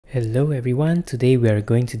Hello everyone, today we are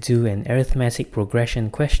going to do an arithmetic progression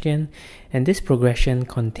question, and this progression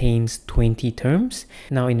contains 20 terms.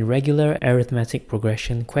 Now in regular arithmetic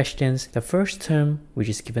progression questions, the first term, which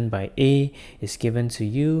is given by A, is given to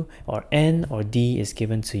you, or N or D is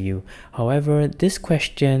given to you. However, this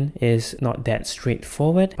question is not that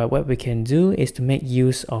straightforward, but what we can do is to make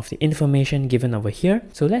use of the information given over here.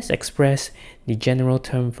 So let's express the general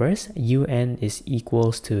term first. Un is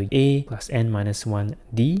equals to A plus N minus 1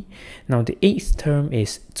 D. Now the eighth term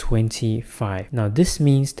is 25. Now this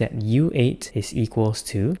means that U8 is equals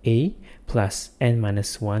to A plus N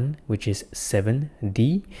minus 1, which is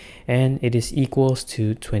 7D, and it is equals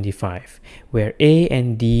to 25, where A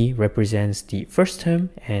and D represents the first term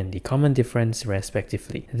and the common difference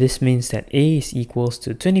respectively. This means that A is equals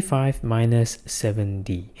to 25 minus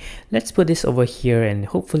 7D. Let's put this over here, and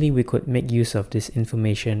hopefully we could make use of this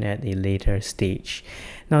information at a later stage.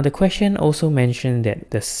 Now the question also mentioned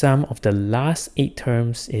that the sum of the last 8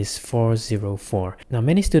 terms is 404. Now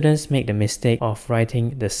many students make the mistake of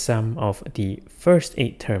writing the sum of the first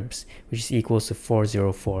 8 terms, which is equals to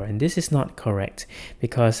 404, and this is not correct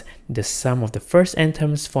because the sum of the first n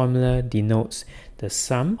terms formula denotes the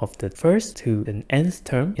sum of the first to the nth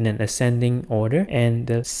term in an ascending order, and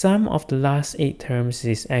the sum of the last 8 terms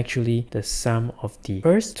is actually the sum of the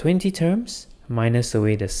first 20 terms minus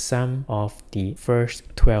away the sum of the first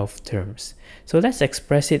 12 terms. So let's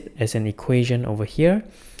express it as an equation over here.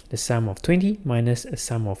 The sum of 20 minus the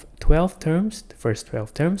sum of 12 terms, the first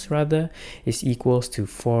 12 terms rather, is equals to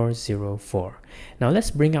 404. Now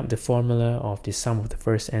let's bring up the formula of the sum of the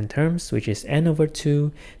first n terms, which is n over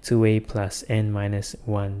 2 2a plus n minus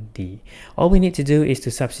 1d. All we need to do is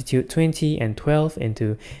to substitute 20 and 12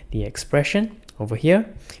 into the expression over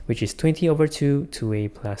here, which is 20 over 2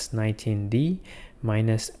 2a plus 19d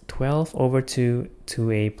minus 12 over 2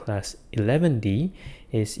 2a plus 11d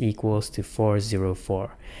is equals to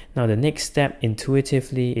 404. Now the next step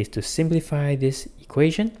intuitively is to simplify this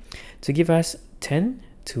equation to give us 10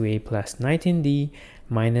 2a plus 19d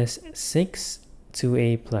minus 6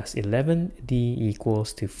 2a plus 11d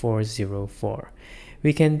equals to 404.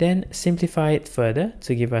 We can then simplify it further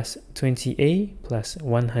to give us 20a plus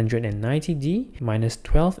 190d minus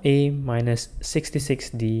 12a minus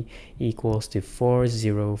 66d equals to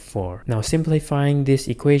 404. Now simplifying this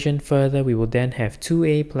equation further, we will then have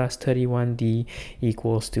 2a plus 31d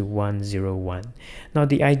equals to 101. Now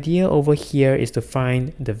the idea over here is to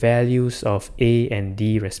find the values of a and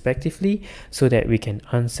d respectively so that we can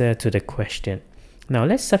answer to the question. Now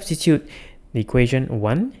let's substitute the equation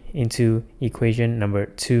 1 into equation number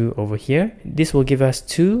 2 over here. This will give us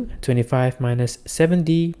 25 minus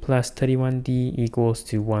 7d plus 31d equals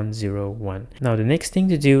to 101. Now the next thing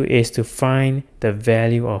to do is to find the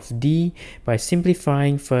value of d. By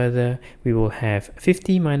simplifying further, we will have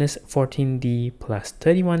 50 minus 14d plus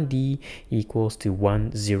 31d equals to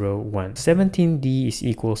 101. 17d is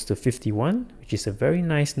equals to 51, which is a very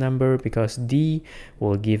nice number because d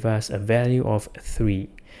will give us a value of 3.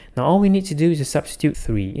 Now all we need to do is to substitute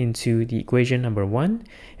 3 into the equation number 1,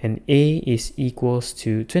 and a is equals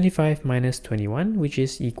to 25 minus 21, which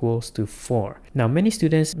is equals to 4. Now many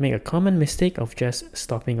students make a common mistake of just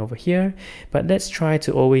stopping over here, but let's try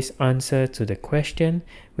to always answer to the question,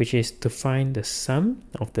 which is to find the sum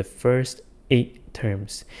of the first 8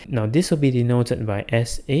 terms. Now this will be denoted by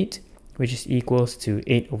S8, which is equals to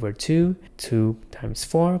 8 over 2, 2 times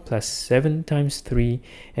 4 plus 7 times 3,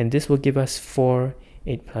 and this will give us 4,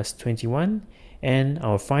 8 plus 21, and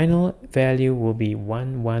our final value will be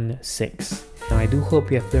 116. Now I do hope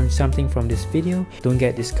you have learned something from this video. Don't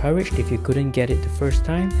get discouraged if you couldn't get it the first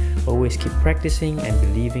time. Always keep practicing and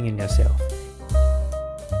believing in yourself.